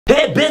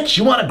Hey bitch,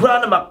 you wanna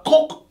grind on my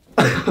cock?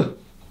 The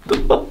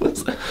fuck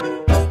was that?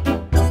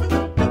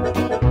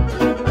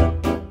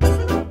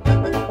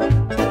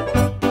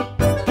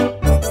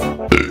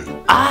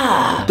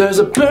 There's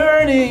a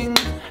burning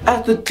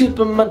at the tip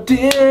of my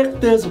dick.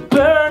 There's a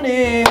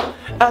burning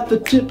at the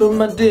tip of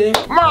my dick.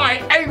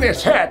 My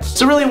anus hurts.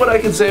 So really what I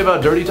can say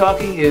about dirty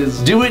talking is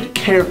do it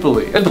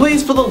carefully. And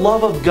please, for the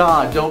love of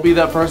God, don't be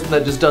that person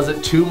that just does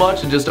it too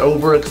much and just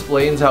over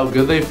explains how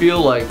good they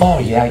feel, like, oh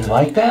yeah, you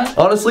like that?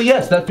 Honestly,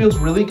 yes, that feels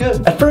really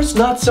good. At first,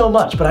 not so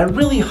much, but I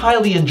really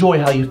highly enjoy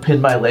how you've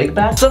pinned my leg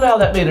back. Somehow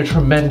that made a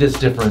tremendous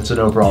difference in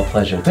overall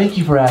pleasure. Thank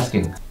you for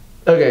asking.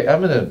 Okay,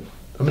 I'm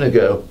gonna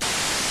go.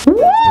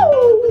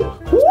 Whoa!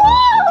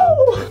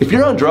 Whoa! If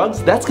you're on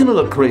drugs, that's gonna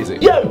look crazy.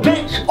 Yo,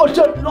 bitch! I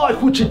don't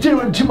like what you're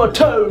doing to my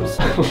toes!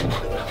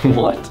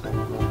 What?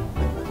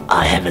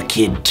 I have a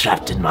kid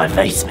trapped in my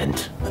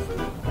basement.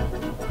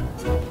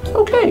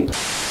 Okay.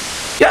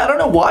 Yeah, I don't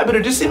know why, but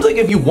it just seems like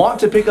if you want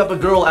to pick up a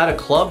girl at a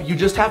club, you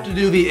just have to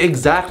do the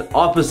exact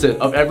opposite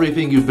of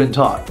everything you've been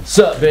taught.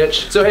 Sup,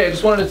 bitch? So hey, I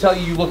just wanted to tell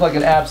you you look like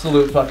an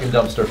absolute fucking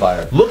dumpster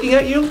fire. Looking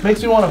at you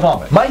makes me want to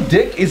vomit. My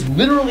dick is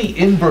literally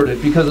inverted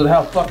because of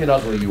how fucking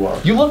ugly you are.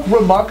 You look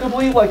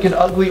remarkably like an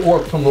ugly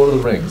orc from Lord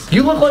of the Rings.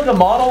 You look like a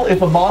model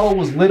if a model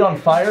was lit on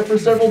fire for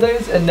several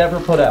days and never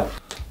put out.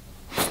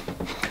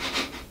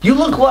 You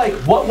look like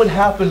what would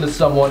happen to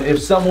someone if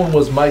someone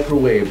was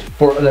microwaved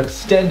for an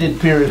extended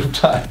period of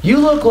time. You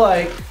look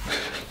like...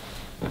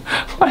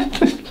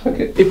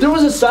 If there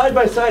was a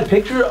side-by-side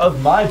picture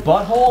of my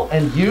butthole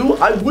and you,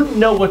 I wouldn't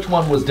know which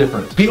one was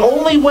different. The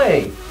only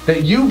way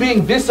that you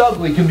being this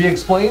ugly can be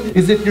explained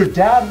is if your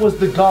dad was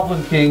the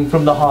Goblin King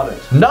from The Hobbit.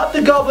 Not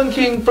the Goblin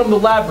King from The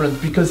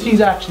Labyrinth, because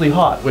he's actually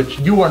hot, which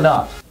you are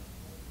not.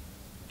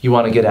 You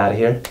want to get out of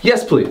here?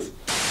 Yes, please.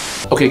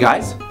 Okay,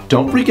 guys,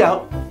 don't freak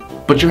out.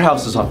 But your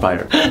house is on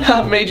fire.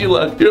 How made you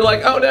look? You're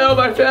like, oh no,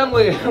 my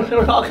family,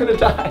 we're all gonna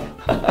die.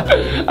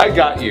 I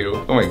got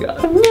you. Oh my god.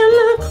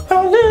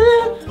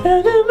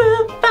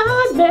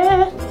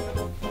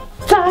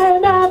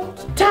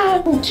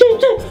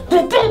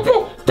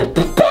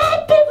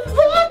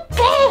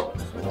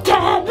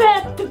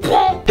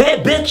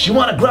 Hey bitch, you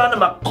wanna grind on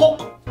my cock?